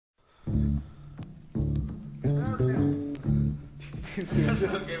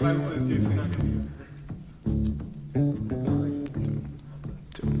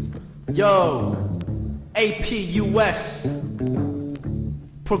Yo, APUSH,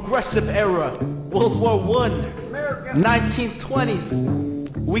 Progressive Era, World War I,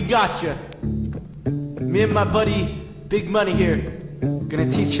 1920s, we got ya. Me and my buddy, Big Money here, gonna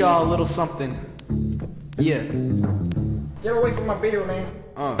teach y'all a little something. Yeah. Get away from my beer, man.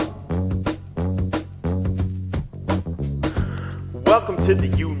 Welcome to the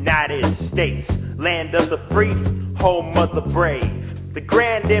United States, land of the free, home of the brave. The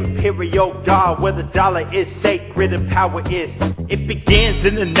grand imperial god where the dollar is sacred and power is. It begins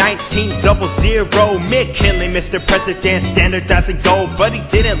in the 1900, McKinley Mr. President, standardizing gold, but he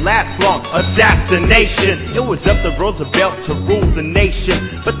didn't last long. Assassination, it was up to Roosevelt to rule the nation,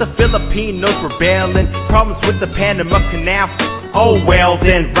 but the Filipinos rebelling, problems with the Panama Canal. Oh well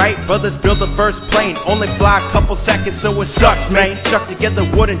then, Wright brothers built the first plane, only fly a couple seconds so it sucks, man. Stuck together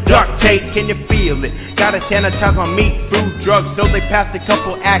wood and duct tape, can you feel it? Gotta sanitize on meat, food, drugs, so they passed a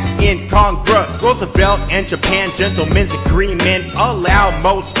couple acts in Congress. Roosevelt and Japan Gentleman's agreement allowed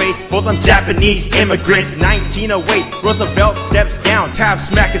more space for them Japanese immigrants. 1908, Roosevelt steps down,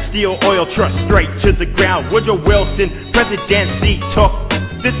 Taft smackin' steel oil trust straight to the ground. Woodrow Wilson, presidency took.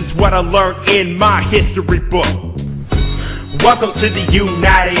 This is what I learned in my history book. Welcome to the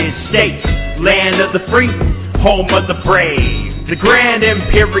United States, land of the free, home of the brave. The grand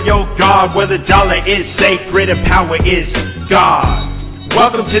imperial god where the dollar is sacred and power is God.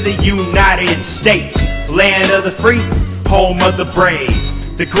 Welcome to the United States, land of the free, home of the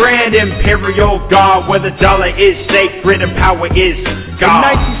brave. The grand imperial god where the dollar is sacred and power is God.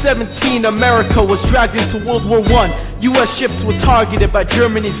 In 1917, America was dragged into World War I. U.S. ships were targeted by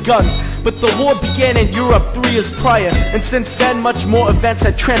Germany's guns, but the war began in Europe 3 years prior, and since then much more events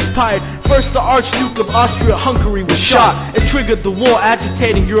had transpired. First, the Archduke of Austria-Hungary was shot. It triggered the war,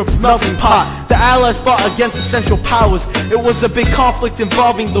 agitating Europe's melting pot. The Allies fought against the Central Powers. It was a big conflict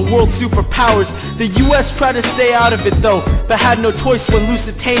involving the world superpowers. The U.S. tried to stay out of it though, but had no choice when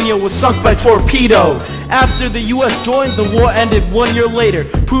Lusitania was sunk by torpedo. After the U.S. joined, the war ended 1 year later,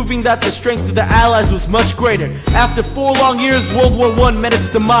 proving that the strength of the Allies was much greater. After 4 long years, World War I met its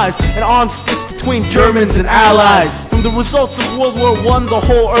demise, an armistice between Germans and Allies. From the results of World War I, the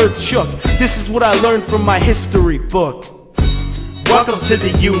whole earth shook. This is what I learned from my history book. Welcome to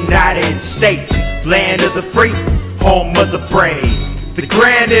the United States, land of the free, home of the brave. The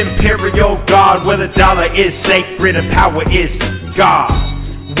grand imperial god where the dollar is sacred and power is God.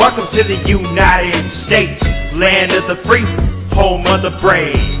 Welcome to the United States, land of the free, home of the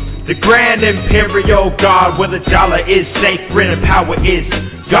brave. The grand imperial god where the dollar is sacred and power is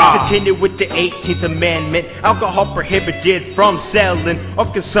God. Continue with the 18th Amendment. Alcohol prohibited from selling or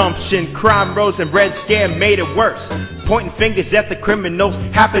consumption. Crime rose and Red Scare made it worse. Pointing fingers at the criminals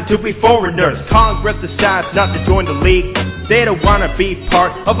happen to be foreigners. Congress decides not to join the league. They don't want to be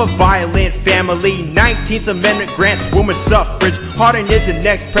part of a violent family. 19th Amendment grants women suffrage. Harding is the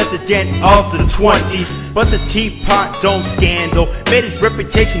next president of the 20s. But the teapot dome scandal made his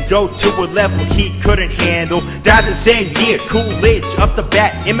reputation go to a level he couldn't handle. Died the same year, Coolidge up the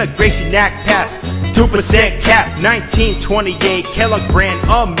bat. Immigration Act passed, 2% cap. 1928, Kellogg brand,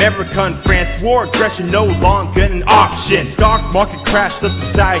 America and France. War aggression no longer an option. Stock market crash, the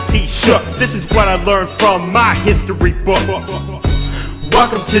society shook. This is what I learned from my history book.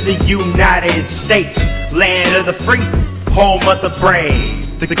 Welcome to the United States, land of the free, home of the brave.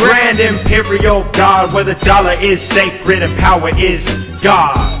 The grand imperial god where the dollar is sacred and power is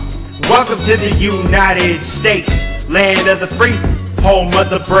God. Welcome to the United States, land of the free, home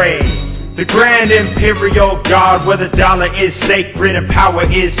of the brave. The grand imperial god where the dollar is sacred and power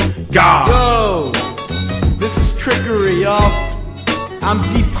is God. Yo, this is trickery, y'all. I'm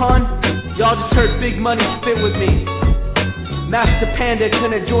D-Pun. Y'all just heard Big Money spit with me. Master Panda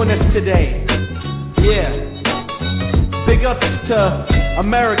couldn't join us today. Yeah. Big ups to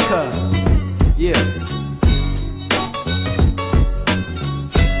America. Yeah.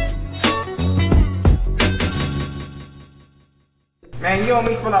 Man, you owe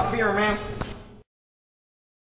me for that beer, man.